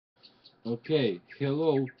Okay,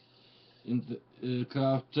 hello in the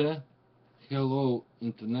crafter, hello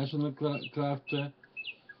international crafter,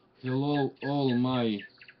 hello all my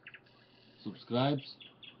subscribers.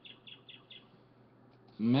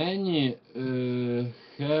 Many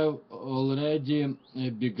have already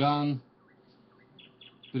begun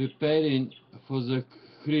preparing for the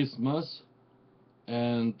Christmas,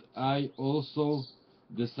 and I also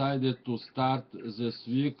decided to start this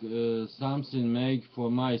week something make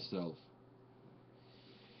for myself.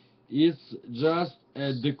 It's just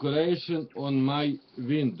a decoration on my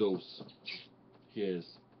windows. Yes.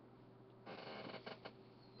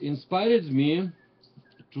 Inspired me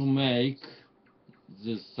to make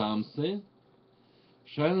this something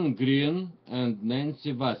Sharon Green and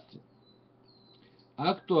Nancy Weston.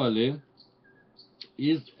 Actually,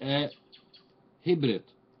 is a hybrid.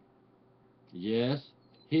 Yes,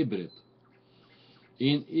 hybrid.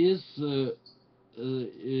 In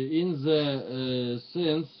the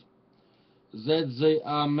sense that they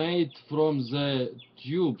are made from the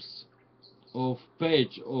tubes of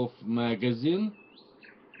page of magazine,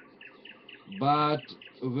 but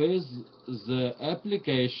with the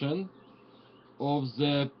application of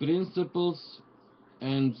the principles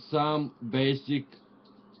and some basic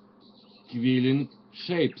quilling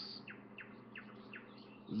shapes.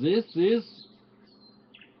 This is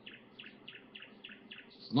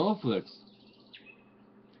snowflakes.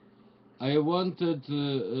 I wanted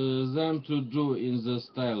them to do in the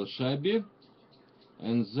style shabby,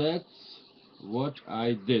 and that's what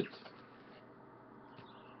I did.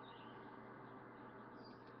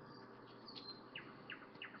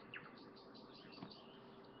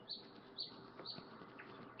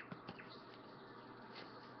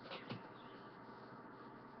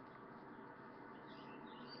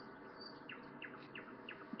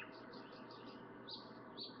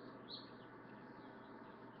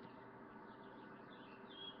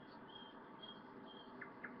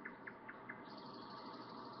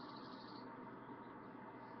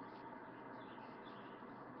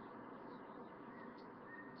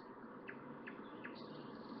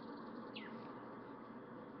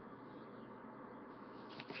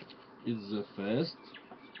 It's the first,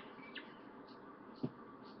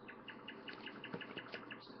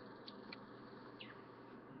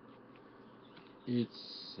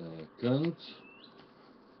 it's second,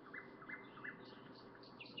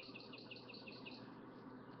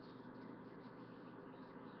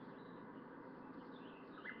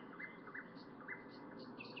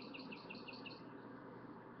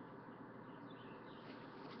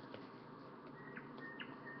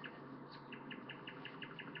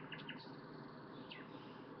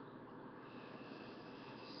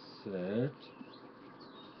 third,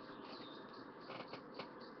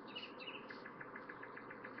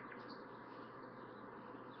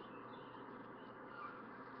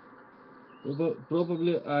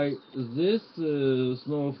 probably this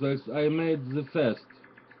snowflakes I made the first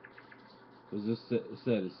for this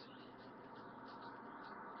series.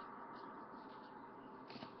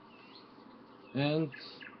 And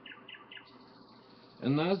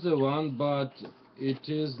another one, but it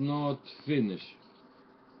is not finished.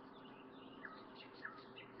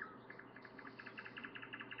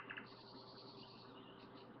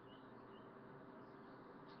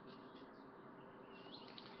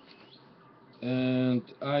 And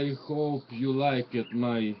I hope you like it,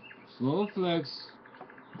 my snowflakes,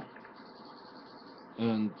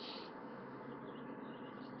 and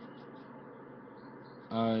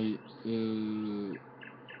I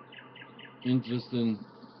interested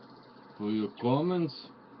for your comments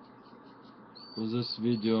for this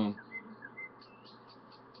video.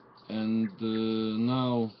 And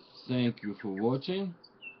now thank you for watching.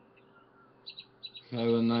 Have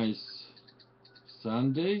a nice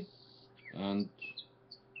Sunday and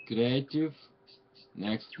creative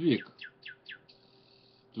next week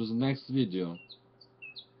to the next video.